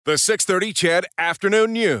The 6:30 CHED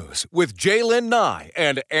Afternoon News with Jaylen Nye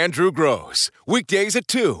and Andrew Gross. Weekdays at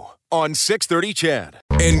 2 on 6:30 CHED.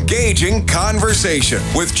 Engaging conversation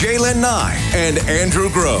with Jaylen Nye and Andrew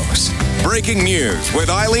Gross. Breaking news with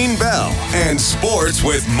Eileen Bell and sports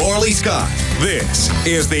with Morley Scott. This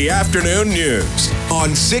is the Afternoon News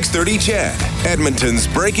on 6:30 CHED, Edmonton's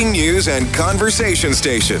breaking news and conversation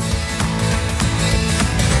station.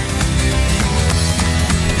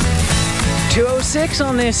 2:06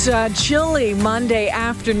 on this chilly Monday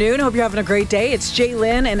afternoon. Hope you're having a great day. It's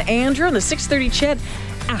Jaylen and Andrew on the 6:30 CHED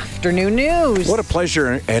Afternoon News. What a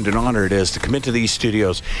pleasure and an honor it is to come into these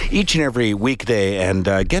studios each and every weekday and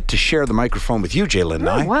get to share the microphone with you, Jaylen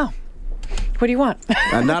Nye. Oh, wow. What do you want?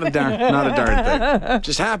 Not a darn thing.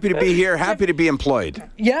 Just happy to be here, happy to be employed.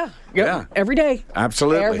 Yeah. Every day.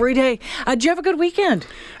 Absolutely. Every day. Did you have a good weekend?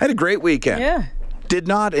 I had a great weekend. Yeah. Did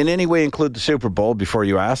not in any way include the Super Bowl, before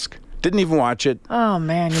you ask. Didn't even watch it. Oh,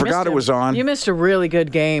 man. Forgot it was on. You missed a really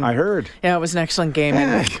good game. I heard. Yeah, it was an excellent game.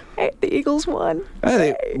 Hey, the Eagles won.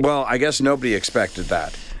 Well, I guess nobody expected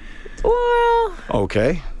that. Well.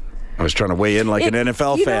 Okay. I was trying to weigh in like an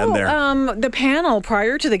NFL fan there. The panel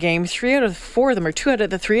prior to the game, 3 out of 4 of them, or 2 out of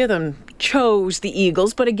the 3 of them, chose the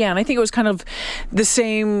Eagles. But again, I think it was kind of the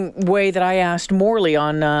same way that I asked Morley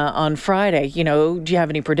on Friday. You know, do you have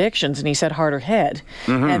any predictions? And he said heart or head,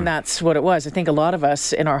 and that's what it was. I think a lot of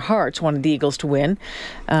us in our hearts wanted the Eagles to win.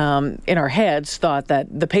 In our heads, thought that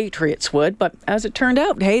the Patriots would. But as it turned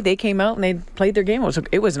out, hey, they came out and they played their game.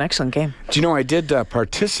 It was an excellent game. Do you know, I did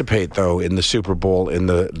participate though in the Super Bowl in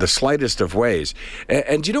the slightest of ways.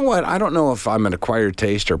 And you know what? I don't know if I'm an acquired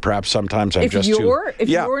taste or perhaps sometimes I'm just too... If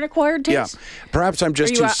you're an acquired taste? Yeah. Perhaps I'm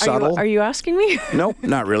just too subtle. Are you asking me? No,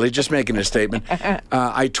 not really. Just making a statement.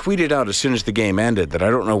 I tweeted out as soon as the game ended that I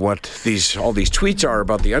don't know what all these tweets are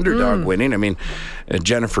about the underdog winning. I mean,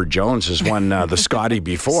 Jennifer Jones has won the Scotty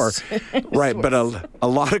before. Right, but a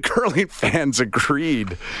lot of curling fans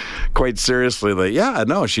agreed quite seriously that, yeah,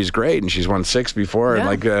 no, she's great and she's won 6 before. Yeah.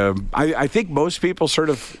 And I think most people sort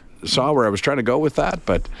of saw where I was trying to go with that,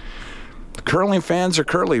 but curling fans are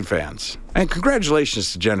curling fans. And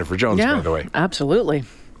congratulations to Jennifer Jones, by the way. Absolutely.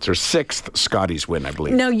 It's her 6th Scotties win, I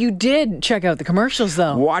believe. Now, you did check out the commercials,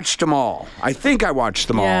 though. Watched them all. I think I watched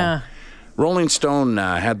them all. Rolling Stone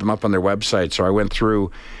had them up on their website, so I went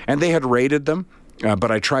through, and they had rated them,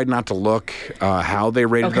 but I tried not to look how they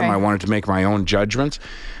rated them. I wanted to make my own judgments.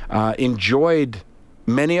 Enjoyed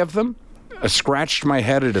many of them. Scratched my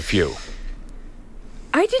head at a few.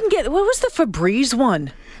 I didn't get... What was the Febreze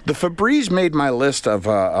one? The Febreze made my list of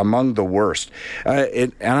among the worst.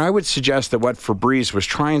 And I would suggest that what Febreze was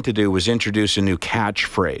trying to do was introduce a new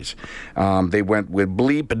catchphrase. They went with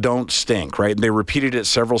bleep, don't stink, right? And they repeated it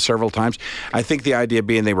several times. I think the idea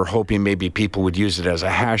being they were hoping maybe people would use it as a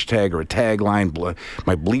hashtag or a tagline,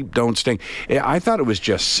 my bleep, don't stink. I thought it was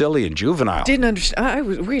just silly and juvenile. Didn't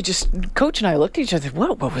understand. Coach and I looked at each other.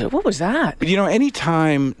 What was that? But you know, any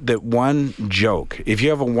time that one joke, if you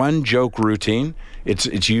have a one joke routine,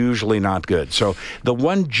 it's usually not good. So the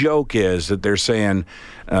one joke is that they're saying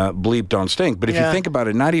bleep don't stink. But if you think about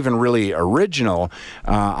it, not even really original.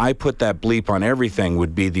 I put that bleep on everything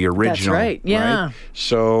would be the original. That's right. Yeah. Right?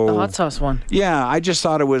 So the hot sauce one. Yeah, I just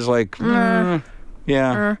thought it was like.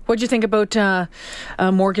 Yeah. What'd you think about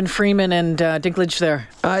Morgan Freeman and Dinklage there?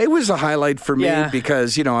 It was a highlight for me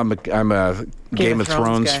because, you know, I'm a Game of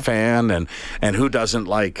Thrones fan, and who doesn't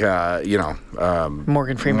like,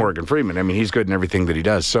 Morgan Freeman. Morgan Freeman. I mean, he's good in everything that he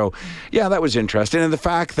does. So, yeah, that was interesting. And the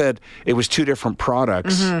fact that it was 2 different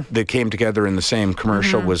products that came together in the same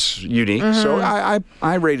commercial was unique. So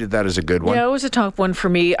I rated that as a good one. Yeah, it was a top one for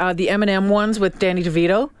me. The M&M ones with Danny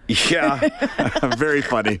DeVito. Yeah, very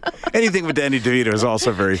funny. Anything with Danny DeVito is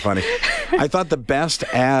also very funny. I thought the best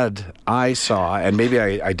ad I saw, and maybe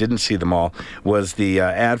I didn't see them all, was the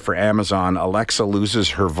ad for Amazon, Alexa loses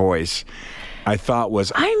her voice. I thought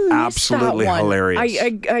was absolutely hilarious.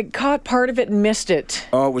 I caught part of it and missed it.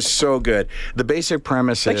 Oh, it was so good. The basic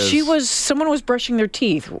premise is... someone was brushing their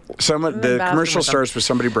teeth. The commercial starts with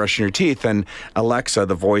somebody brushing your teeth, and Alexa,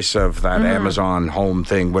 the voice of that Amazon home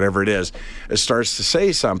thing, whatever it is, starts to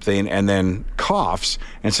say something and then coughs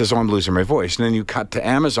and says, oh, I'm losing my voice. And then you cut to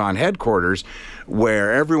Amazon headquarters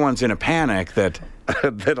where everyone's in a panic that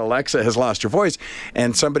Alexa has lost her voice,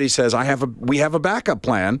 and somebody says, we have a backup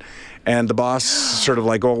plan, and the boss sort of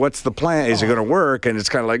like, oh, what's the plan? Is it going to work? And it's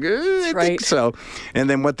kind of like, I think so. And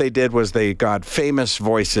then what they did was they got famous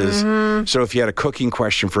voices. So if you had a cooking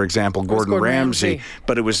question, for example, Gordon Ramsay,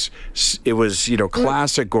 but it was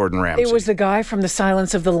classic Gordon Ramsay. It was the guy from The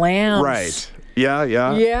Silence of the Lambs. Right.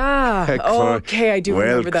 Yeah. Yeah. Okay, I do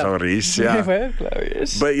remember that. Clarice, yeah. Well,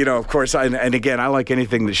 Clarice. But, of course, and again, I like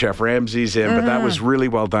anything that Chef Ramsay's in, but that was really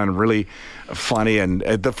well done, really funny. And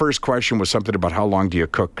the first question was something about how long do you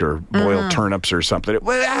cook or boil turnips or something.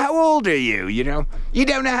 Well, how old are you? You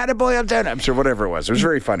don't know how to boil turnips or whatever it was. It was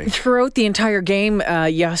very funny. Throughout the entire game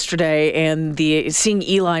yesterday, and seeing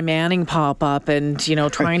Eli Manning pop up and,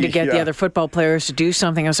 trying to get the other football players to do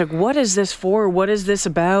something, I was like, what is this for? What is this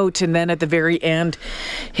about? And then at the very end,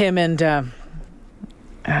 him and,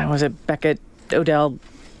 was it Odell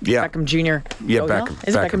Beckham Jr.? Yeah, Odell? Beckham.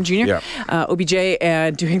 Is it Beckham Jr.? Yeah.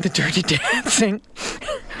 OBJ doing the dirty dancing.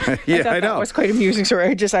 I know. That was quite amusing. So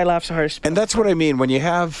I laughed so hard. And that's what I mean. When you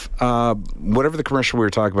have whatever the commercial we were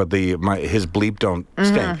talking about, his bleep don't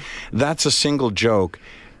stink, that's a single joke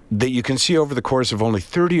that you can see over the course of only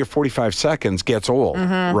 30 or 45 seconds gets old,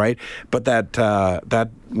 right? But that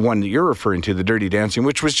one that you're referring to, the Dirty Dancing,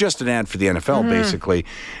 which was just an ad for the NFL, basically,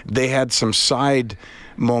 they had some side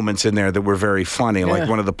moments in there that were very funny, like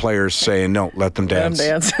one of the players saying, no, let them dance.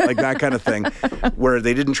 Like that kind of thing, where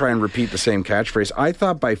they didn't try and repeat the same catchphrase. I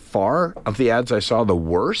thought by far of the ads I saw, the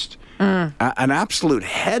worst, an absolute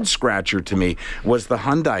head scratcher to me was the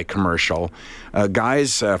Hyundai commercial.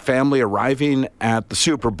 Guy's family arriving at the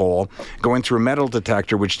Super Bowl, going through a metal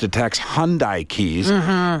detector which detects Hyundai keys,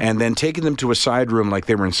 and then taking them to a side room like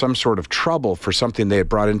they were in some sort of trouble for something they had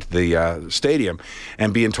brought into the stadium,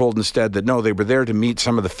 and being told instead that no, they were there to meet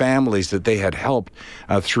some of the families that they had helped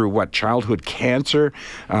through childhood cancer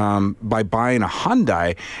by buying a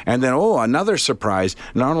Hyundai. And then, another surprise,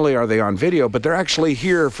 not only are they on video, but they're actually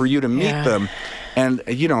here for you to meet them. And,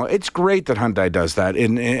 it's great that Hyundai does that.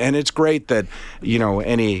 And it's great that,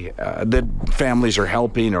 that families are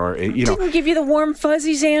helping or, Didn't give you the warm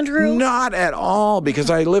fuzzies, Andrew? Not at all, because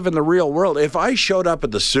I live in the real world. If I showed up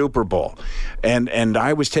at the Super Bowl and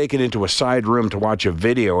I was taken into a side room to watch a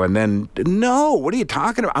video and then, no, what are you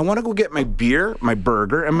talking about? I want to go get my beer, my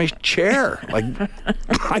burger, and my chair.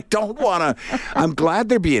 I don't want to. I'm glad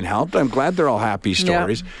they're being helped. I'm glad they're all happy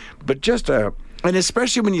stories. But just and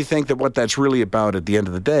especially when you think that what that's really about at the end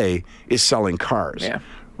of the day is selling cars. Yeah.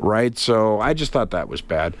 Right? So I just thought that was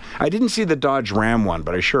bad. I didn't see the Dodge Ram one,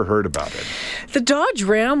 but I sure heard about it. The Dodge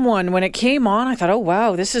Ram one, when it came on, I thought, oh,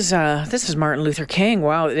 wow, this is Martin Luther King.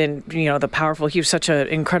 Wow. And, the powerful, he was such an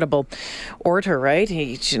incredible orator, right?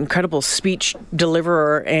 He's an incredible speech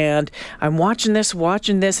deliverer. And I'm watching this,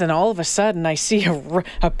 and all of a sudden I see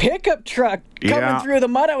a pickup truck coming through the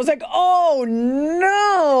mud. I was like, oh,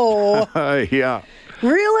 no. Yeah.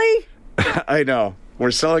 Really? I know. We're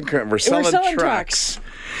selling trucks.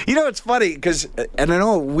 It's funny because, and I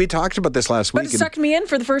know we talked about this last week. But it sucked me in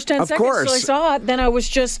for the first 10 seconds. Of course. So I saw it. Then I was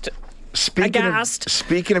just aghast.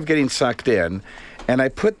 Speaking of getting sucked in, and I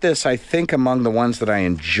put this, I think, among the ones that I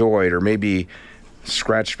enjoyed or maybe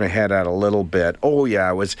scratched my head out a little bit. Oh, yeah.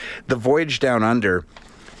 It was the Voyage Down Under,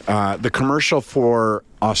 the commercial for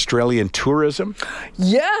Australian tourism.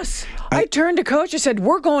 Yes. I turned to Coach and said,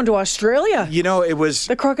 we're going to Australia. It was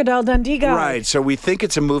the Crocodile Dundee guy. Right. So we think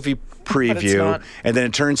it's a movie preview, and then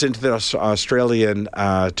it turns into the Australian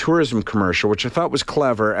tourism commercial, which I thought was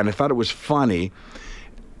clever, and I thought it was funny.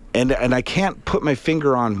 And I can't put my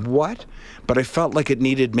finger on what, but I felt like it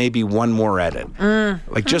needed maybe one more edit.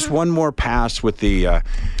 Just one more pass with the...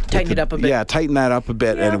 tighten it up a bit. Yeah, tighten that up a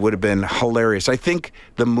bit, and it would have been hilarious. I think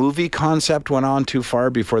the movie concept went on too far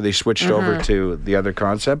before they switched over to the other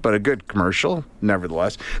concept, but a good commercial,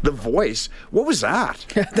 nevertheless. The voice, what was that?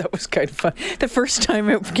 That was kind of fun. The first time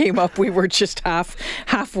it came up, we were just half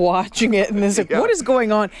watching it, and it's like, what is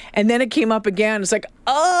going on? And then it came up again. It's like,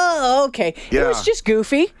 oh, okay. Yeah. It was just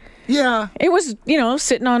goofy. Yeah. It was,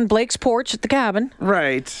 sitting on Blake's porch at the cabin.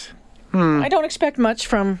 Right. I don't expect much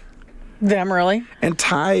from them, really. And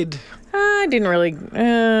Tide. I didn't really.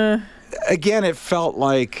 Again, it felt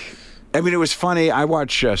like. I mean, it was funny. I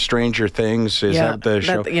watch Stranger Things. Is that the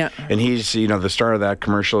show? Yeah. And he's, the star of that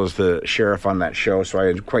commercial is the sheriff on that show, so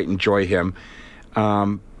I quite enjoy him.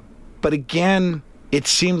 But again, it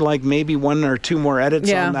seemed like maybe one or two more edits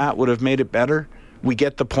on that would have made it better. We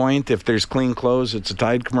get the point. If there's clean clothes, it's a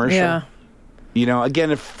Tide commercial. Yeah.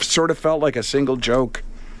 Again, it sort of felt like a single joke.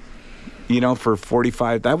 For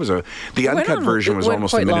 45. That was the uncut version was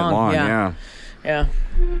almost a minute long. Yeah.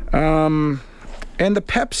 And the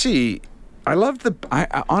Pepsi, I loved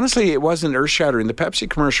honestly, it wasn't earth-shattering. The Pepsi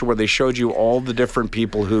commercial where they showed you all the different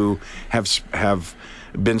people who have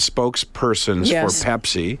been spokespersons for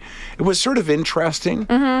Pepsi. It was sort of interesting.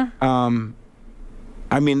 I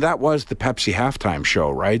mean, that was the Pepsi halftime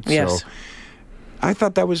show, right? Yes. So I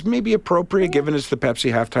thought that was maybe appropriate given it's the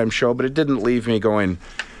Pepsi halftime show, but it didn't leave me going,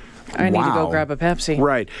 I need to go grab a Pepsi.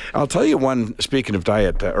 Right. I'll tell you one, speaking of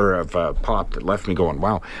diet, or of pop, that left me going,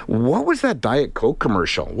 wow. What was that Diet Coke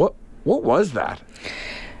commercial? What was that?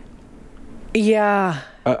 Yeah.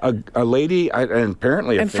 A lady, and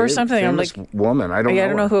apparently a for something, I'm famous woman. I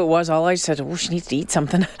don't know who it was. All I said, she needs to eat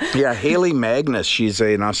something. Yeah, Hayley Magnus. She's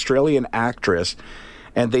an Australian actress.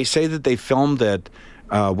 And they say that they filmed it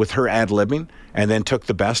with her ad-libbing and then took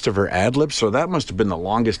the best of her ad-libs. So that must have been the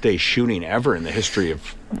longest day shooting ever in the history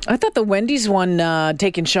of... I thought the Wendy's one,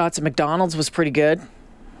 taking shots at McDonald's, was pretty good.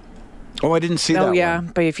 Oh, I didn't see that one. Oh, yeah.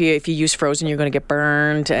 But if you use frozen, you're going to get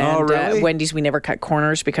burned. And really? Wendy's, we never cut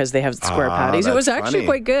corners because they have square patties. It was actually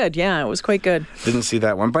quite good. Yeah, it was quite good. Didn't see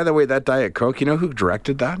that one. By the way, that Diet Coke, you know who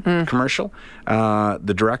directed that commercial?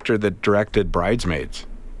 The director that directed Bridesmaids.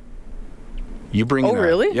 You bring in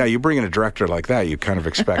really? Yeah, you bring in a director like that, you kind of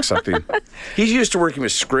expect something. He's used to working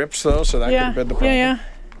with scripts, though, so that could have been the problem. Yeah.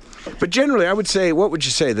 But generally, I would say, what would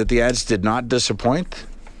you say, that the ads did not disappoint?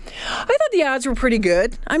 I thought the ads were pretty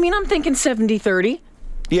good. I mean, I'm thinking 70-30.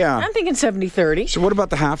 Yeah. I'm thinking 70-30. So what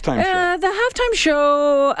about the halftime show? The halftime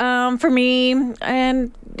show, for me,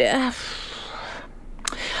 and I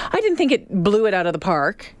didn't think it blew it out of the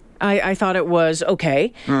park. I thought it was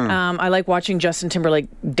okay. I like watching Justin Timberlake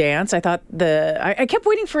dance. I thought I kept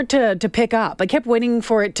waiting for it to pick up. I kept waiting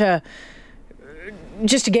for it to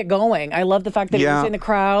just to get going. I love the fact that he was in the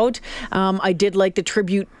crowd. I did like the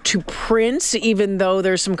tribute to Prince, even though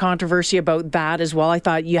there's some controversy about that as well. I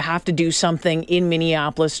thought you have to do something in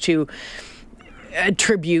Minneapolis to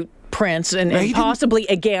tribute Prince and possibly,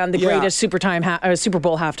 again, the greatest Super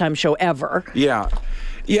Bowl halftime show ever. Yeah.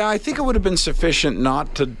 Yeah, I think it would have been sufficient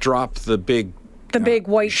not to drop the big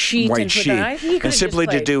white sheet and simply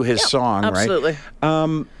to do his song, absolutely.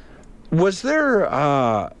 Right? Was there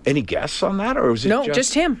any guests on that, or was it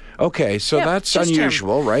just him? Okay, so that's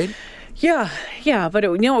unusual, right? Yeah, but it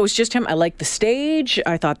was just him. I liked the stage.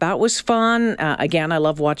 I thought that was fun. Again, I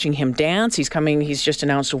love watching him dance. He's just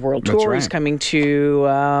announced a world tour. Right. He's coming to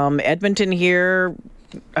Edmonton here.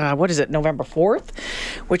 What is it, November 4th,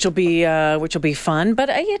 which will be fun. But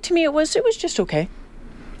to me, it was just okay.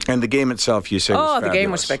 And the game itself, you said, was fabulous. The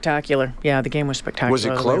game was spectacular. Yeah, the game was spectacular. Was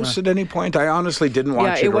it close at any point? I honestly didn't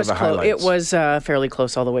watch it or the highlights. It was fairly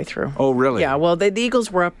close all the way through. Oh, really? Yeah, well, the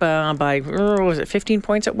Eagles were up by, 15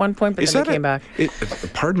 points at one point, but then they came back.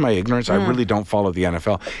 Pardon my ignorance, I really don't follow the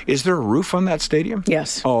NFL. Is there a roof on that stadium?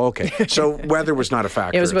 Yes. Oh, okay. So weather was not a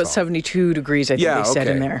factor. It was about 72 degrees, I think they said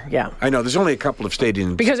in there. Yeah. I know, there's only a couple of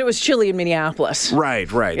stadiums. Because it was chilly in Minneapolis. Right.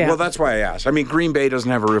 Yeah. Well, that's why I asked. I mean, Green Bay doesn't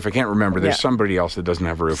have a roof. I can't remember. There's somebody else that doesn't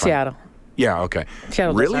have a roof. Seattle. Yeah, okay.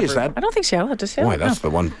 Seattle really? Is that? I don't think Seattle does. Boy, that's the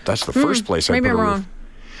one. That's the first place I put a roof. Maybe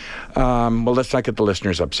I'm wrong. Well, let's not get the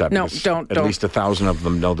listeners upset. No, don't. At least 1,000 of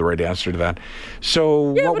them know the right answer to that.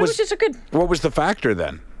 So, it was just a good. What was the factor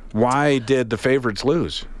then? Why did the favorites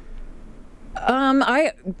lose?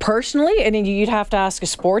 I personally, and you'd have to ask a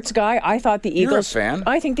sports guy. I thought the Eagles. You're a fan.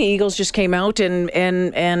 I think the Eagles just came out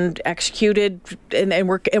and executed and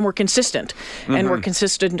were consistent, and were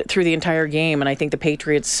consistent through the entire game. And I think the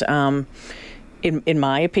Patriots, in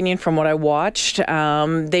my opinion, from what I watched,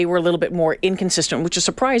 they were a little bit more inconsistent, which is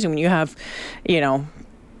surprising when you have,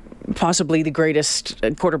 possibly the greatest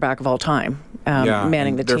quarterback of all time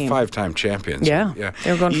manning the team. They're 5-time champions. Yeah.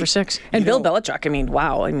 They were going for 6. And Bill Belichick,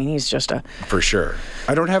 wow. He's just a... For sure.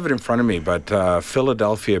 I don't have it in front of me, but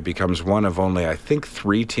Philadelphia becomes one of only, I think,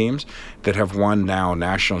 3 teams that have won now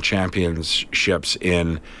national championships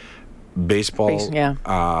in baseball,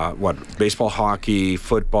 baseball, hockey,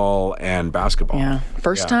 football, and basketball. Yeah.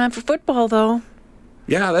 First time for football, though.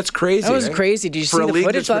 Yeah, that's crazy. That was crazy. Did you see the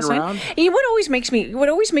footage last night? What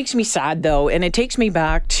always makes me sad, though, and it takes me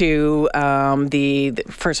back to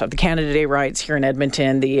the Canada Day riots here in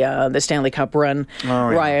Edmonton, the Stanley Cup run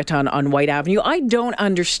riot on White Avenue. I don't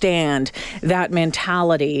understand that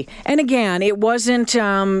mentality. And again, it wasn't.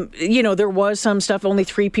 There was some stuff. Only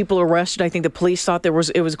 3 people arrested. I think the police thought it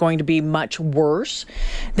was going to be much worse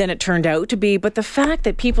than it turned out to be. But the fact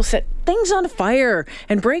that people set things on fire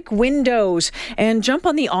and break windows and jump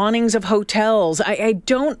on the awnings of hotels, I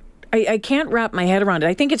can't wrap my head around it.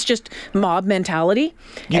 I think it's just mob mentality,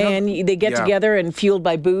 and they get together and fueled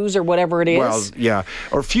by booze or whatever it is. Well, yeah,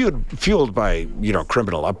 or fueled by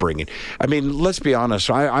criminal upbringing. I mean, let's be honest.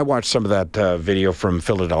 I watched some of that video from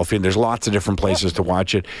Philadelphia, and there's lots of different places to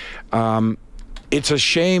watch it. It's a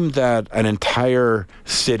shame that an entire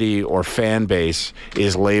city or fan base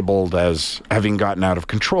is labeled as having gotten out of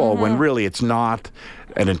control when really it's not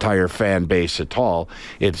an entire fan base at all.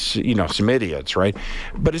 It's, some idiots, right?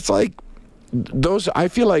 But it's like those, I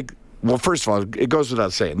feel like, well, first of all, it goes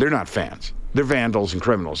without saying, they're not fans. They're vandals and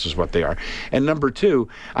criminals is what they are. And number two,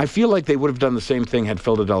 I feel like they would have done the same thing had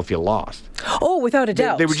Philadelphia lost. Oh, without a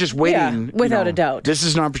doubt. They were just waiting. Yeah, without a doubt. This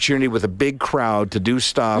is an opportunity with a big crowd to do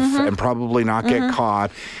stuff and probably not get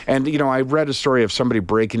caught. And, I read a story of somebody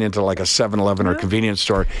breaking into like a 7-Eleven or convenience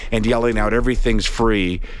store and yelling out, everything's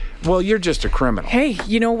free. Well, you're just a criminal. Hey,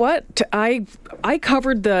 you know what? I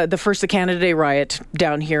covered the first Canada Day riot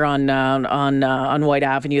down here on White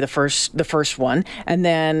Avenue, the first one, and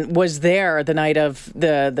then was there the night of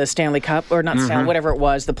the Stanley Cup, or not Stanley, whatever it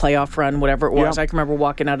was, the playoff run, whatever it was. I can remember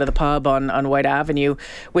walking out of the pub on White Avenue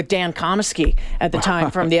with Dan Comiskey at the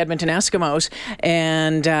time from the Edmonton Eskimos,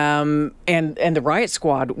 and the riot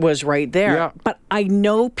squad was right there. Yeah. But I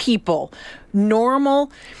know people,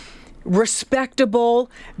 normal, respectable,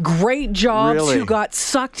 great jobs, Really? who got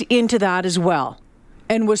sucked into that as well,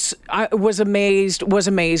 and was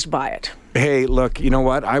amazed by it. Hey, look, you know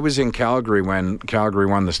what? I was in Calgary when Calgary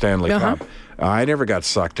won the Stanley Cup. I never got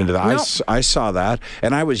sucked into that. No. I saw that,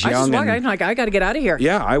 and I was young. I'm like, I got to get out of here.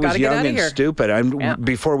 Yeah, I was young and here. stupid.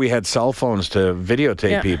 Before we had cell phones to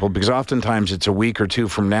videotape people, because oftentimes it's a week or two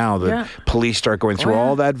from now that police start going through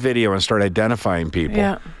all that video and start identifying people.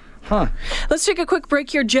 Yeah. Huh. Let's take a quick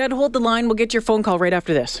break here. Jed, hold the line. We'll get your phone call right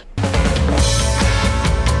after this.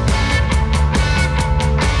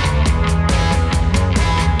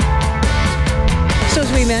 So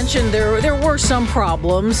as we mentioned, there were some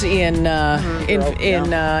problems in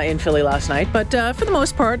Philly last night, but for the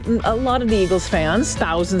most part, a lot of the Eagles fans,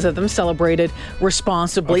 thousands of them, celebrated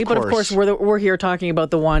responsibly. But of course, we're here talking about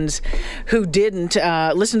the ones who didn't.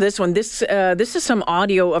 Listen to this one. This is some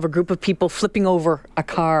audio of a group of people flipping over a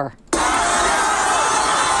car.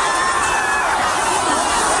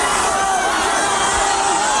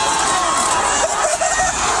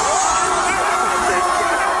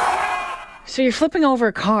 So you're flipping over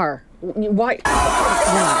a car. Why?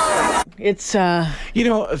 Yeah. It's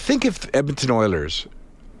think of Edmonton Oilers.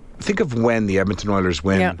 Think of when the Edmonton Oilers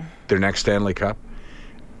win their next Stanley Cup.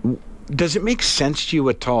 Does it make sense to you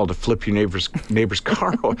at all to flip your neighbor's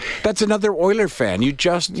car? That's another Oiler fan. You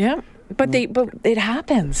just but it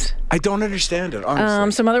happens. I don't understand it,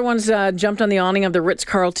 honestly. Some other ones jumped on the awning of the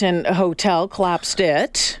Ritz-Carlton Hotel, collapsed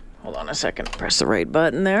it. Hold on a second. Press the right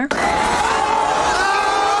button there.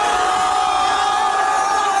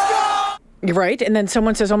 You're right. And then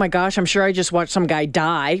someone says, oh my gosh, I'm sure I just watched some guy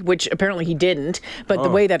die, which apparently he didn't. But the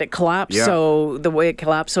way that it collapsed, so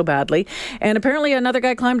badly. And apparently another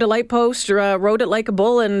guy climbed a light post, rode it like a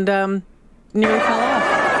bull, and nearly fell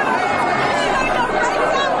off.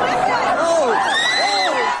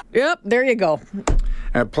 Yep, there you go.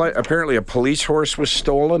 Apparently a police horse was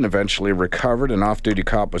stolen, eventually recovered. An off-duty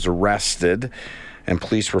cop was arrested, and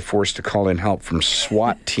police were forced to call in help from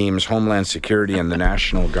SWAT teams, Homeland Security, and the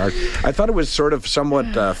National Guard. I thought it was sort of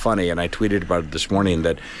somewhat funny, and I tweeted about it this morning,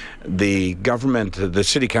 that the government, the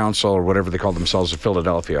city council, or whatever they call themselves of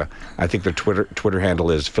Philadelphia, I think their Twitter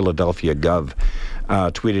handle is Philadelphia Gov,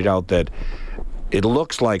 tweeted out that it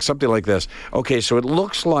looks like something like this. Okay, so it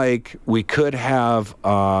looks like we could have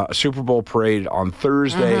a Super Bowl parade on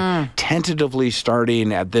Thursday, tentatively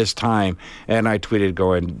starting at this time. And I tweeted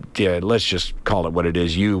going, let's just call it what it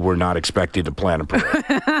is. You were not expecting to plan a parade.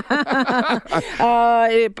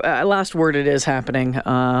 Last word, it is happening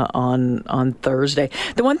on Thursday.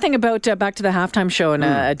 The one thing about back to the halftime show, and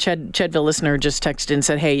a Chedville listener just texted and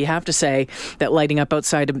said, hey, you have to say that lighting up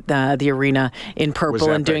outside the arena in purple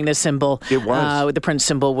and doing the symbol. It was. The Prince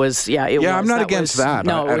symbol was, I'm not against that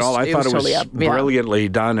at all. I thought it was brilliantly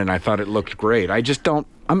done, and I thought it looked great. I'm just not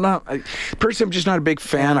a big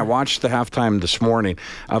fan. I watched the halftime this morning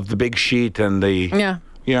of the Big Sheet and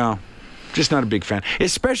just not a big fan,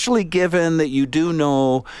 especially given that you do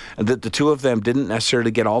know that the two of them didn't necessarily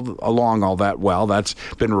get along all that well. That's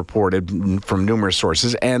been reported from numerous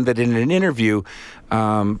sources, and that in an interview,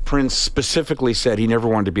 Prince specifically said he never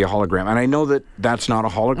wanted to be a hologram. And I know that that's not a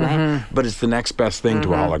hologram, but it's the next best thing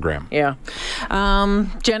to a hologram. Yeah.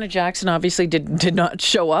 Janet Jackson obviously did not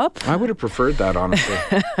show up. I would have preferred that, honestly.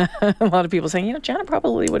 A lot of people saying, Janet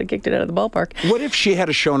probably would have kicked it out of the ballpark. What if she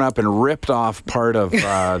had shown up and ripped off part of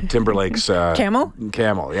Timberlake's camo?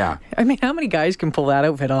 Camo, yeah. I mean, how many guys can pull that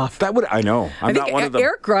outfit off? I know. I'm not one of them.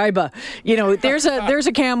 Eric Greiba, there's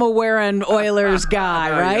a camo wearing Oilers guy,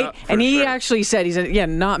 right? And he actually said,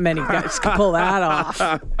 not many guys can pull that off.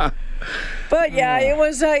 But yeah, it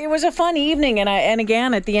was a fun evening, and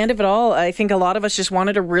again at the end of it all, I think a lot of us just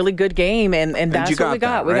wanted a really good game, and that's what we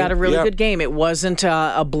got. We got a really good game. It wasn't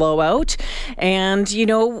a blowout, and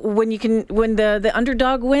when the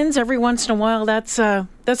underdog wins every once in a while, that's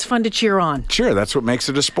fun to cheer on. Sure, that's what makes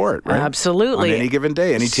it a sport, right? Absolutely. On any given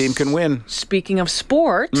day, any team can win. Speaking of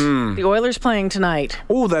sport, the Oilers playing tonight.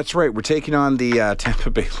 Oh, that's right. We're taking on the Tampa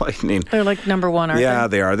Bay Lightning. They're like number one, aren't they? Yeah,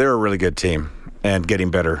 they are. They're a really good team and getting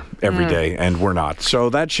better every day, and we're not. So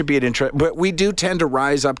that should be an interest. But we do tend to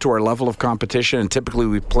rise up to our level of competition, and typically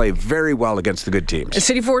we play very well against the good teams. The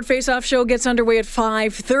City Ford Face-Off Show gets underway at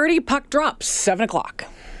 5:30. Puck drops 7 o'clock.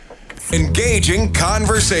 Engaging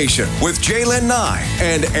conversation with Jaylen Nye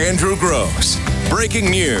and Andrew Gross. Breaking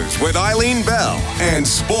news with Eileen Bell and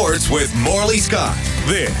sports with Morley Scott.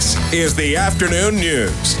 This is the Afternoon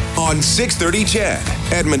News on 630 CHED,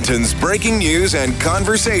 Edmonton's breaking news and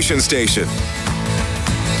conversation station.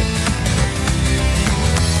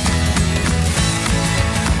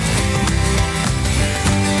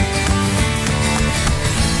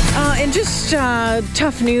 And just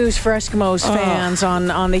tough news for Eskimos fans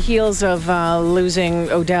on the heels of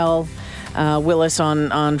losing Odell Willis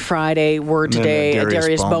on Friday. Word today,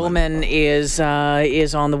 Darius Bowman is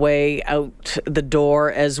on the way out the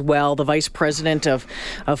door as well. The Vice President of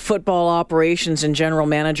Football Operations and General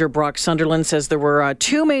Manager Brock Sunderland says there were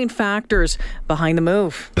two main factors behind the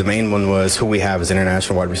move. The main one was who we have as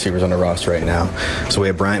international wide receivers on the roster right now. So we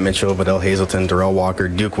have Bryant Mitchell, Vidal Hazelton, Darrell Walker,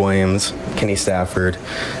 Duke Williams, Kenny Stafford.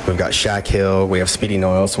 We've got Shaq Hill. We have Speedy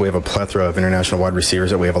Noyle. So we have a plethora of international wide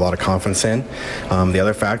receivers that we have a lot of confidence in. The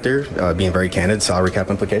other factor, being very candid, salary cap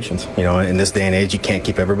implications. In this day and age, you can't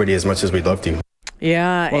keep everybody as much as we'd love to.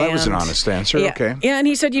 Yeah. Well, that was an honest answer. Yeah, okay. Yeah, and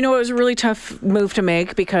he said, it was a really tough move to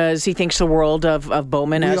make because he thinks the world of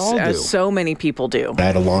Bowman, as so many people do. I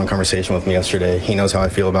had a long conversation with him yesterday. He knows how I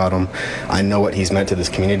feel about him. I know what he's meant to this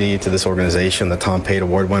community, to this organization, the Tom Pate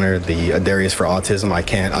Award winner, the Darius for Autism. I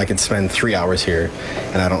could spend 3 hours here,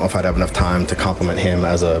 and I don't know if I'd have enough time to compliment him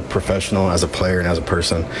as a professional, as a player, and as a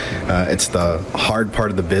person. It's the hard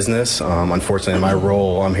part of the business. Unfortunately, in my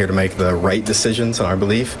role, I'm here to make the right decisions, in our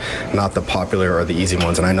belief, not the popular or the easy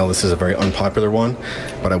ones. And I know this is a very unpopular one,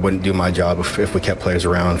 but I wouldn't do my job if we kept players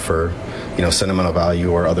around for, sentimental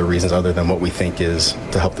value or other reasons other than what we think is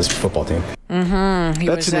to help this football team. Mm-hmm.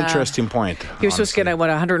 That's an interesting point. He was supposed to get a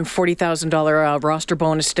 $140,000 roster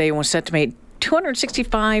bonus today and was set to make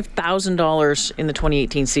 $265,000 in the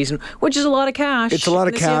 2018 season, which is a lot of cash. It's a lot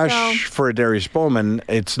of cash CFL. for a Darius Bowman.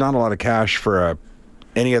 It's not a lot of cash for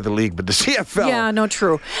any other league but the CFL. Yeah, no,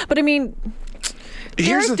 true. But I mean,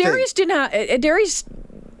 Darius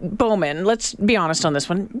Bowman, let's be honest on this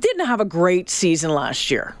one, didn't have a great season last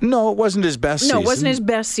year. No, it wasn't his best season. No, it wasn't his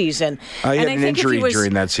best season. He had an injury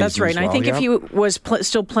during that season. That's right. And I think if he was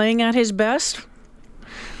still playing at his best,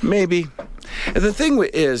 maybe. The thing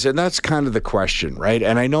is, and that's kind of the question, right?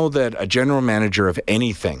 And I know that a general manager of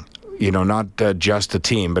anything, not just a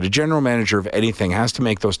team, but a general manager of anything has to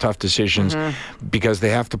make those tough decisions because they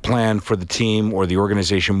have to plan for the team or the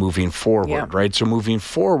organization moving forward, right? So moving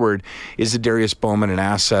forward, is the Darius Bowman an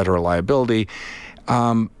asset or a liability?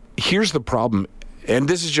 Here's the problem, and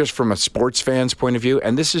this is just from a sports fan's point of view,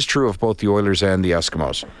 and this is true of both the Oilers and the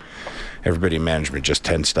Eskimos. Everybody in management just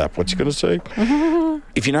tensed up. What's he going to say?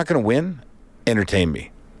 If you're not going to win, entertain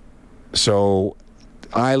me. So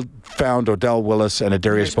I found Odell Willis and a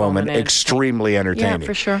Darius Bowman extremely entertaining. Yeah,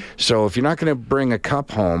 for sure. So if you're not going to bring a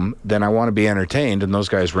cup home, then I want to be entertained, and those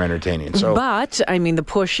guys were entertaining. So, but, I mean, the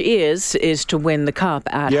push is to win the cup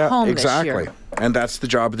at home this year. And that's the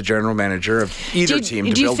job of the general manager of either team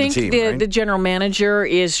to build the team. Do you think the general manager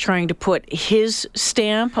is trying to put his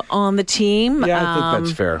stamp on the team? Yeah, I think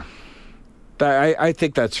that's fair. I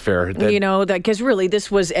think that's fair. Because really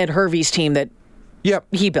this was Ed Hervey's team that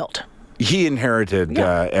he built. He inherited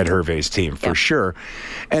Ed Hervey's team for sure.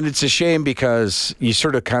 And it's a shame because you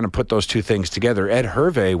sort of kind of put those two things together. Ed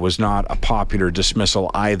Hervey was not a popular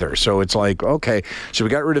dismissal either. So it's like, okay, so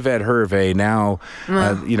we got rid of Ed Hervey. Now,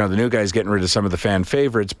 the new guy's getting rid of some of the fan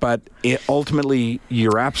favorites. But ultimately,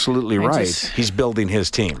 you're absolutely right. He's building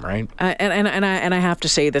his team, right? And I have to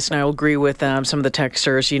say this, and I will agree with some of the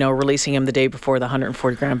texters, releasing him the day before the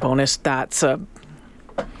 $140,000 bonus. That's a...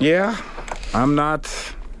 Yeah, I'm not...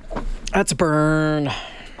 That's a burn.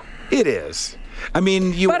 It is. I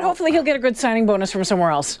mean, but hopefully he'll get a good signing bonus from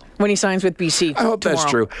somewhere else when he signs with BC. I hope tomorrow.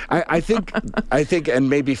 That's true. I think, and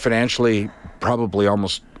maybe financially, probably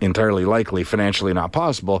almost entirely likely, financially not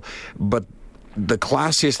possible. But the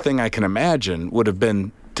classiest thing I can imagine would have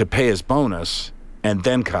been to pay his bonus and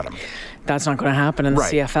then cut him. That's not going to happen in the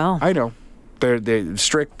CFL. I know. They're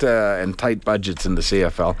strict and tight budgets in the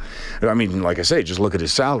CFL. I mean, like I say, just look at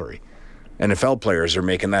his salary. NFL players are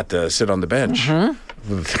making that to sit on the bench. Yeah,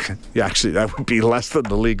 actually, that would be less than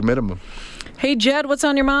the league minimum. Hey, Jed, what's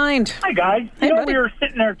on your mind? Hi, guys. We were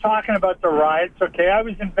sitting there talking about the riots, okay? I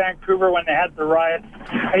was in Vancouver when they had the riots.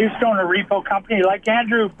 I used to own a repo company. Like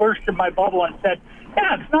Andrew burst in my bubble and said,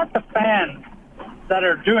 yeah, it's not the fans that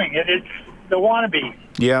are doing it. It's the wannabes.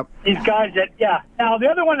 Yep. These guys that, yeah. Now, the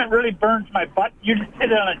other one that really burns my butt, you just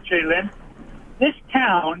hit on it, Jalen. This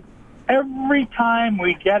town, every time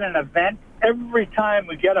we get an event, every time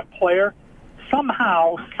we get a player,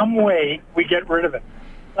 somehow, some way, we get rid of it.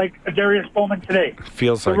 Like Darius Bowman today.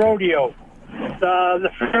 Feels the like rodeo, the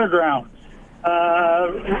fairgrounds,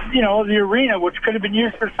 the arena, which could have been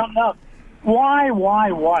used for something else. Why?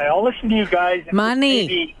 I'll listen to you guys.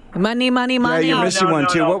 Money. Money. Yeah, you're missing one,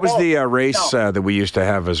 too. What was the race that we used to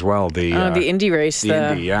have as well? The Indy race.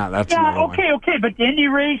 Indy, that's another one. Okay. But the Indy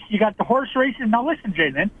race, you got the horse races. Now, listen,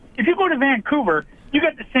 Jalen. If you go to Vancouver, you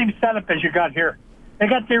got the same setup as you got here. They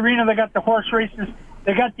got the arena. They got the horse races.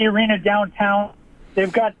 They got the arena downtown.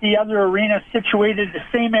 They've got the other arena situated the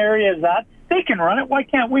same area as that. They can run it. Why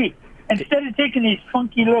can't we? Instead of taking these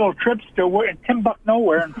funky little trips to Timbuk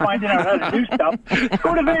nowhere and finding out how to do stuff,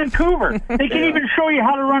 go to Vancouver. They can even show you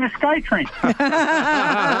how to run a SkyTrain.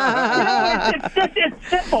 It's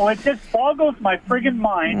simple. It just boggles my friggin'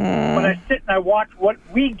 mind when I sit and I watch what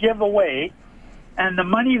we give away and the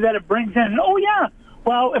money that it brings in. Oh, yeah.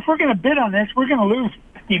 Well, if we're going to bid on this, we're going to lose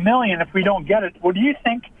 $50 million if we don't get it. Well, do you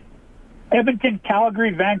think Edmonton,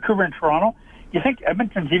 Calgary, Vancouver, and Toronto, you think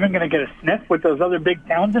Edmonton's even going to get a sniff with those other big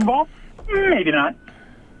towns involved? Maybe not.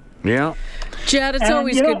 Yeah. Jed, it's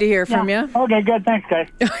always good to hear from you. Okay, good. Thanks, guys.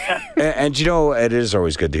 And it is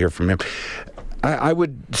always good to hear from him. I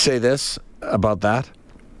would say this about that.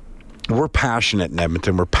 We're passionate in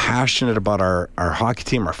Edmonton. We're passionate about our hockey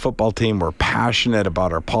team, our football team. We're passionate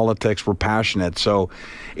about our politics. We're passionate. So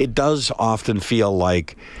it does often feel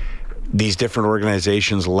like these different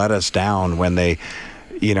organizations let us down when they,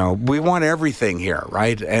 we want everything here,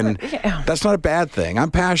 right? And that's not a bad thing.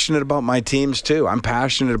 I'm passionate about my teams too. I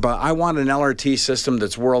want an LRT system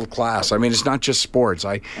that's world class. I mean, it's not just sports.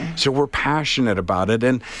 So we're passionate about it,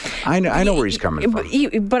 and I know where he's coming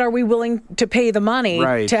from. But are we willing to pay the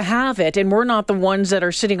money to have it? And we're not the ones that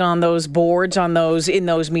are sitting on those boards, in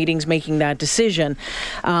those meetings, making that decision.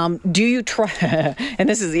 Do you trust? And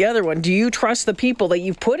this is the other one. Do you trust the people that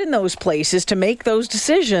you've put in those places to make those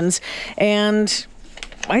decisions? And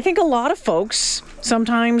I think a lot of folks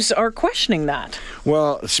sometimes are questioning that.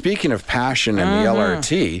 Well, speaking of passion and the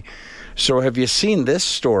LRT, so have you seen this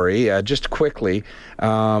story? Just quickly,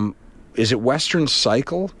 is it Western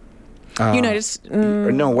Cycle?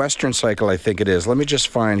 No, Western Cycle, I think it is. Let me just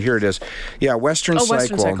find. Here it is. Yeah, Western Cycle.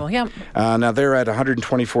 Western Cycle, yeah. Now, they're at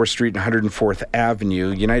 124th Street and 104th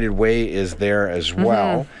Avenue. United Way is there as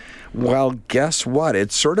well. Well, guess what?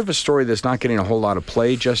 It's sort of a story that's not getting a whole lot of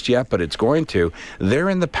play just yet, but it's going to. They're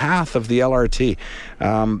in the path of the LRT.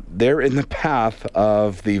 They're in the path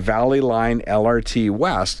of the Valley Line LRT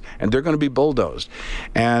West, and they're going to be bulldozed.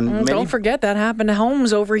 And don't forget that happened to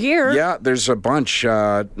homes over here. Yeah, there's a bunch.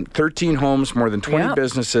 13 homes, more than 20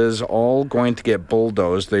 businesses, all going to get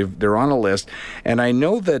bulldozed. They're on a list. And I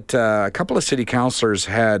know that a couple of city councilors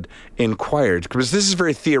had inquired, because this is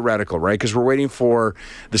very theoretical, right? Because we're waiting for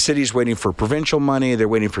the city's waiting for provincial money. They're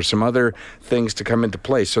waiting for some other things to come into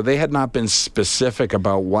place. So they had not been specific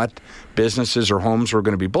about what businesses or homes were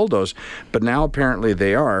going to be bulldozed, but now apparently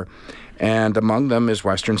they are. And among them is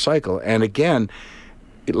Western Cycle. And again,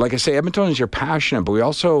 like I say, Edmontonians are passionate, but we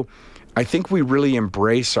also, I think we really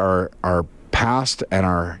embrace our past and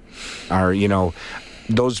our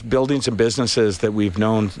those buildings and businesses that we've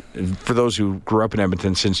known for those who grew up in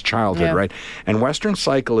Edmonton since childhood, right? And Western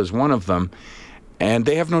Cycle is one of them. And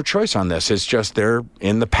they have no choice on this. It's just they're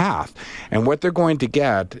in the path. And what they're going to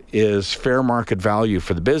get is fair market value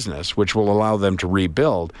for the business, which will allow them to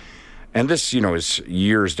rebuild. And this, is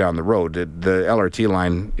years down the road. The LRT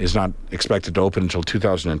line is not expected to open until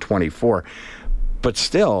 2024. But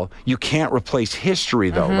still, you can't replace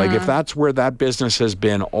history, though. Like, if that's where that business has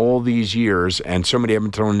been all these years, and so many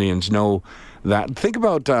Edmontonians know that. Think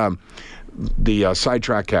about the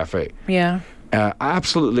Sidetrack Cafe. Yeah.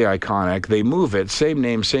 Absolutely iconic. They move it, same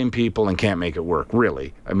name, same people, and can't make it work,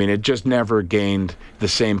 really. I mean, it just never gained the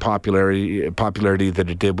same popularity that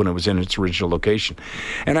it did when it was in its original location.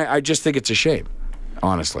 And I just think it's a shame,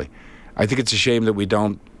 honestly. I think it's a shame that we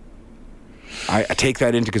don't I take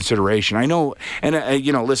that into consideration. I know, and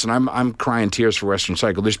listen, I'm crying tears for Western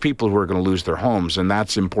Cycle. There's people who are going to lose their homes, and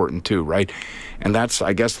that's important too, right? And that's,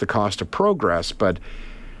 I guess, the cost of progress, but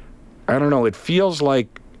I don't know, it feels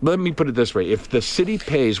like, let me put it this way. If the city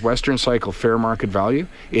pays Western Cycle fair market value,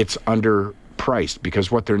 it's underpriced,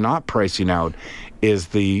 because what they're not pricing out is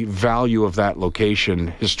the value of that location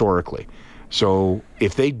historically. So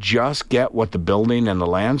if they just get what the building and the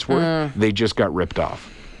land's worth, they just got ripped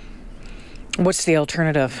off. What's the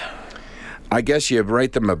alternative? I guess you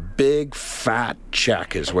write them a big fat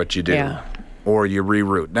check is what you do. Yeah. Or you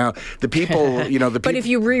reroute. Now, the people, the people... But if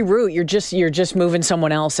you reroute, you're just moving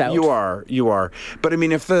someone else out. You are. But I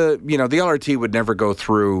mean, if the LRT would never go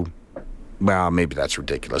through, well, maybe that's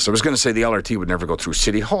ridiculous. I was going to say the LRT would never go through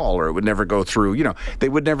City Hall, or it would never go through, they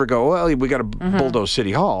would never go, well, we got to bulldoze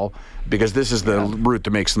City Hall because this is the route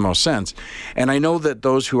that makes the most sense. And I know that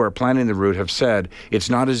those who are planning the route have said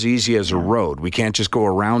it's not as easy as a road. We can't just go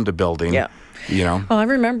around a building. Yeah. Well, I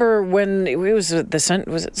remember when it was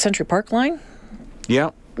was it Century Park line?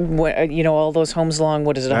 Yeah. All those homes along,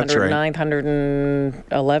 what is it, That's 109th,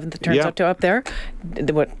 111th, it turns out to up there.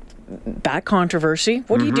 That controversy.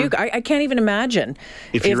 What do you do? I can't even imagine.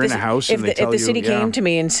 If you're in a house and they tell you, if the city came to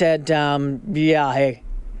me and said, hey,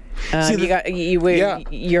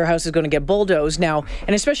 your house is going to get bulldozed now,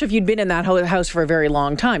 and especially if you'd been in that house for a very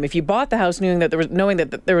long time. If you bought the house knowing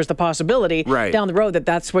that there was the possibility down the road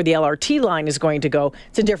that's where the LRT line is going to go,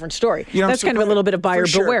 it's a different story. That's kind of a little bit of buyer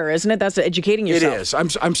beware, isn't it? That's educating yourself. It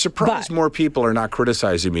is. I'm surprised more people are not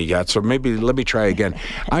criticizing me yet. So maybe let me try again.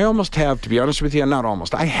 I almost have, to be honest with you, not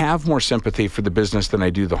almost. I have more sympathy for the business than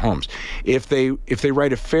I do the homes. If they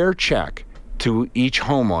write a fair check to each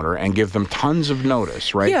homeowner and give them tons of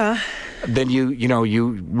notice, right? Yeah. Then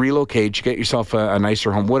you relocate, you get yourself a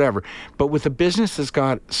nicer home, whatever. But with a business that's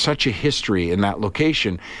got such a history in that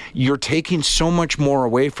location, you're taking so much more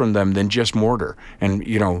away from them than just mortar and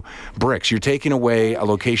bricks. You're taking away a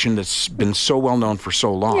location that's been so well known for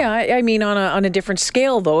so long. Yeah, I mean on a different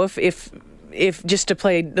scale though, if just to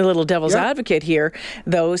play the little devil's advocate here,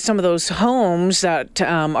 though, some of those homes that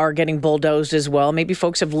are getting bulldozed as well, maybe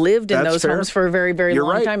folks have lived in those homes for a very, very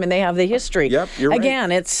long time, and they have the history. Yep, you're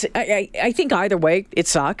Again, it's I think either way it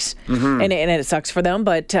sucks, and it sucks for them.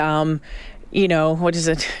 But what is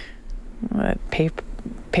it?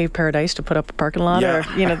 Pave paradise to put up a parking lot, or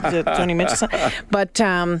Tony mentioned. But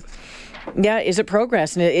is it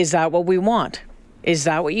progress? And is that what we want? Is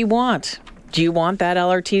that what you want? Do you want that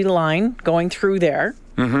LRT line going through there?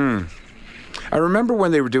 Mm-hmm. I remember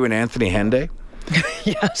when they were doing Anthony Henday.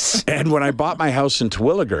 Yes. And when I bought my house in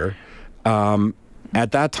Terwillegar,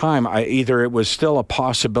 at that time, either it was still a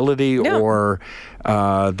possibility or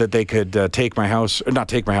that they could not take my house,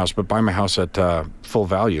 but buy my house at full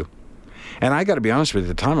value. And I got to be honest with you,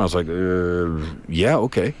 at the time, I was like, yeah,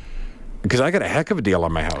 okay. Because I got a heck of a deal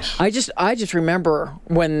on my house. I just remember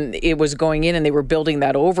when it was going in and they were building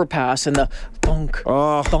that overpass and the thunk,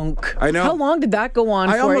 thunk. I know. How long did that go on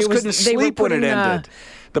for? I almost couldn't sleep when it ended.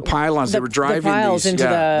 The pylons, they were driving the piles these, into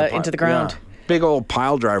the ground. Yeah. Big old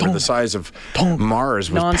pile driver the size of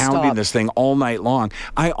Mars was non-stop. Pounding this thing all night long.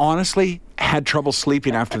 I honestly had trouble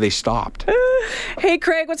sleeping after they stopped. Hey,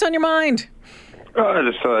 Craig, what's on your mind? I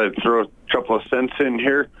just thought I'd throw a couple of cents in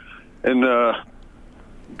here. In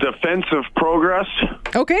defense of progress.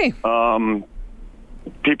 Okay.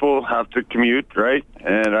 People have to commute, right?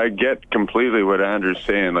 And I get completely what Andrew's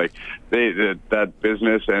saying. Like, that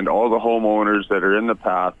business and all the homeowners that are in the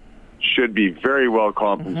path should be very well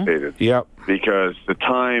compensated. Mm-hmm. Yep. Because the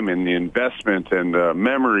time and the investment and the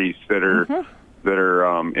memories that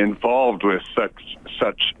are involved with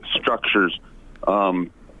such structures,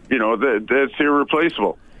 that's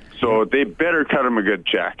irreplaceable. So they better cut them a good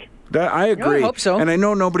check. I agree. I hope so. And I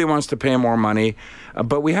know nobody wants to pay more money,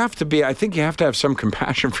 but we have to be, I think you have to have some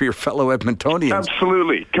compassion for your fellow Edmontonians.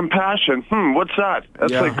 Absolutely. Compassion. What's that?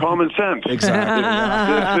 That's like common sense. Exactly.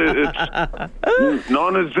 It's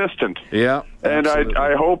non-existent. Yeah. And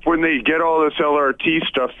I hope when they get all this LRT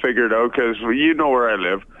stuff figured out, because you know where I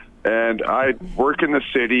live, and I work in the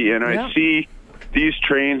city, and I see these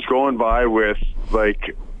trains going by with,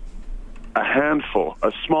 like,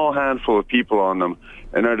 a small handful of people on them,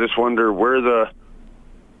 and I just wonder where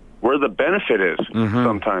the benefit is.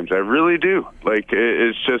 Sometimes I really do. Like,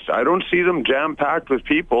 it's just I don't see them jam packed with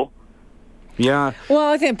people. Yeah.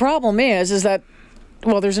 Well, I think the problem is that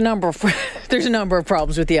there's a number of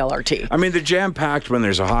problems with the LRT. I mean, they're jam packed when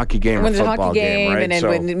there's a hockey game, when or there's football a hockey game, right? and then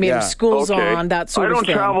when maybe school's on, that sort of thing.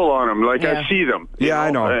 I don't travel on them. Like, I see them. Yeah,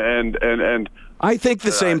 I know. And I think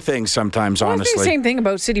the same thing sometimes, honestly. I think the same thing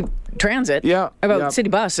about city transit. Yeah. About city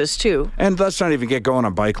buses, too. And let's not even get going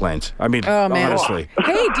on bike lanes. I mean, honestly.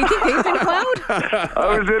 Hey, do you think they've been plowed?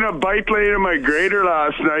 I was in a bike lane in my grader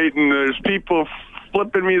last night, and there's people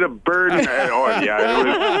flipping me the bird. And it was, and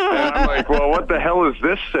I'm like, well, what the hell is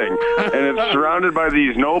this thing? And it's surrounded by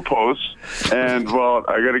these no posts. And, well,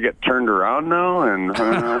 I got to get turned around now. And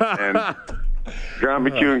Grand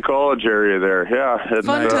McEwen College area there. Yeah. It's,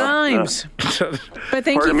 fun times. But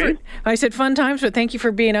thank you for, I said fun times, but thank you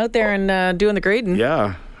for being out there and doing the grading.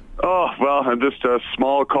 Yeah. Oh, well, I'm just a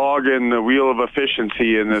small cog in the wheel of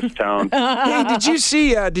efficiency in this town. Hey, did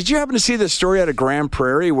you happen to see the story out of Grand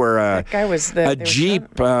Prairie where a Jeep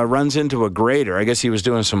runs into a grader? I guess he was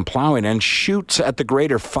doing some plowing and shoots at the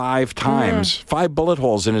grader 5 times. 5 bullet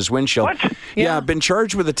holes in his windshield. What? Yeah, been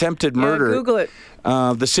charged with attempted murder. Google it.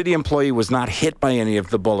 The city employee was not hit by any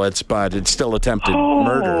of the bullets, but it's still attempted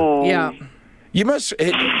murder. Yeah.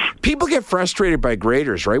 People get frustrated by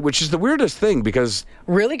graders, right? Which is the weirdest thing because...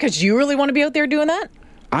 Really? Because you really want to be out there doing that?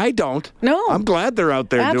 I don't. No. I'm glad they're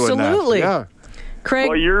out there doing that. Absolutely. Yeah. Craig?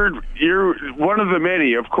 Well, you're one of the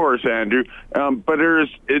many, of course, Andrew. But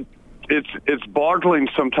it's boggling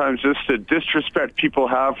sometimes just the disrespect people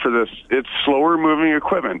have for this. It's slower moving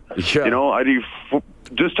equipment. Yeah. You know, I do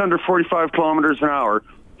just under 45 kilometers an hour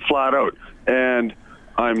flat out. And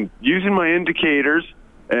I'm using my indicators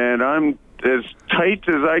and I'm as tight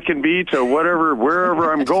as I can be to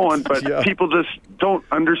wherever I'm going, but people just don't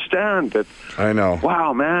understand it. I know.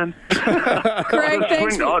 Wow, man. Craig,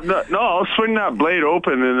 thanks. I'll swing that blade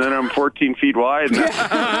open, and then I'm 14 feet wide.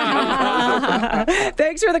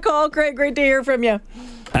 Thanks for the call, Craig. Great to hear from you.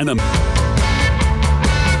 And the...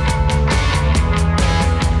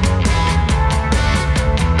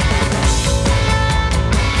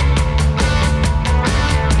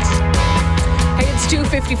 Hey, it's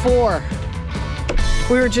 2:54.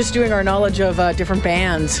 We were just doing our knowledge of different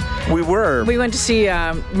bands. We were. We went to see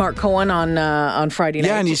Mark Cohen on Friday night.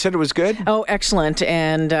 Yeah, and you said it was good? Oh, excellent.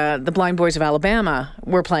 And the Blind Boys of Alabama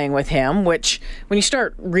were playing with him, which, when you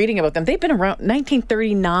start reading about them, they've been around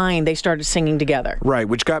 1939. They started singing together. Right,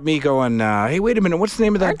 which got me going, hey, wait a minute, what's the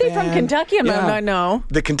name of that Aren't they band? from Kentucky? I know.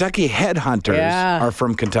 The Kentucky Headhunters are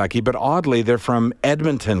from Kentucky, but oddly, they're from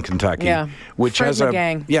Edmonton, Kentucky. Yeah. Which Fred has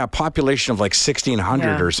McGang. a population of like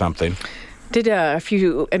 1,600 or something. Did a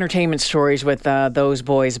few entertainment stories with those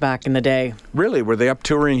boys back in the day. Really? Were they up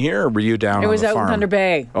touring here, or were you down on the farm? It was out in Thunder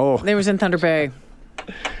Bay. Oh. They was in Thunder Bay.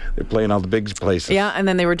 They're playing all the big places. Yeah, and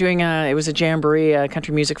then they were doing, it was a Jamboree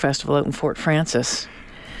Country Music Festival out in Fort Francis.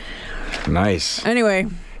 Nice. Anyway,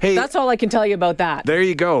 hey, that's all I can tell you about that. There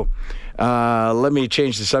you go. Let me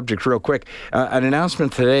change the subject real quick. An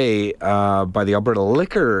announcement today by the Alberta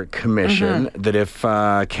Liquor Commission that if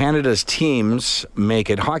Canada's teams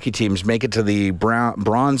make it, hockey teams make it to the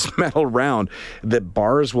bronze medal round, that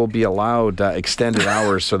bars will be allowed extended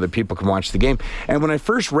hours so that people can watch the game. And when I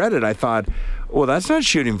first read it, I thought, well, that's not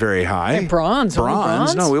shooting very high. And bronze.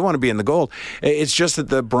 No, we want to be in the gold. It's just that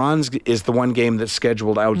the bronze is the one game that's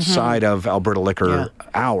scheduled outside of Alberta Liquor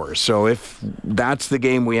hours. So if that's the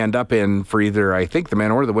game we end up in for either, I think, the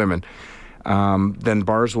men or the women, then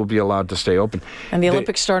bars will be allowed to stay open. And the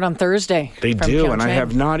Olympics start on Thursday. They do, and I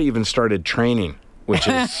have not even started training, which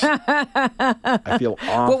is, I feel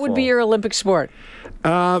awful. What would be your Olympic sport?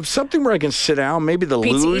 Something where I can sit down, maybe the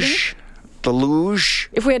luge. The luge.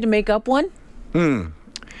 If we had to make up one?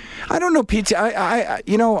 I don't know pizza.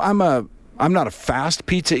 I'm not a fast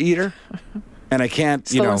pizza eater, and I can't.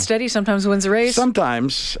 Slow and steady sometimes wins a race.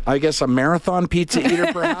 Sometimes, I guess, a marathon pizza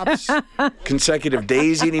eater, perhaps. Consecutive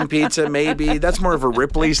days eating pizza, maybe. That's more of a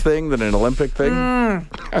Ripley's thing than an Olympic thing.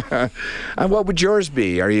 And what would yours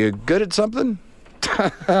be? Are you good at something?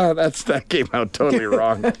 That came out totally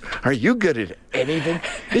wrong. Are you good at anything?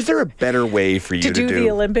 Is there a better way for you to do the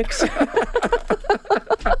Olympics?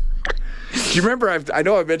 Do you remember, I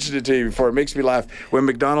know I mentioned it to you before, it makes me laugh, when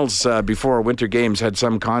McDonald's, before Winter Games, had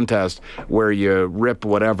some contest where you rip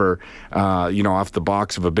whatever, off the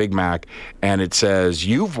box of a Big Mac, and it says,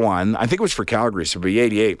 you've won, I think it was for Calgary, so it'd be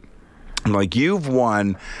 88. Like, you've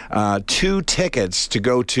won 2 tickets to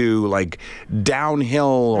go to, like,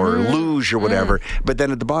 downhill or luge or whatever, but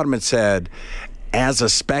then at the bottom it said, as a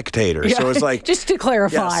spectator. Yeah, so it's like... just to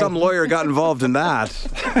clarify. Yeah, some lawyer got involved in that.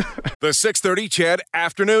 The 6:30 CHED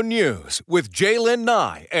Afternoon News with Jaylen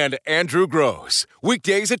Nye and Andrew Gross.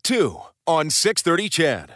 Weekdays at 2 on 6:30 CHED.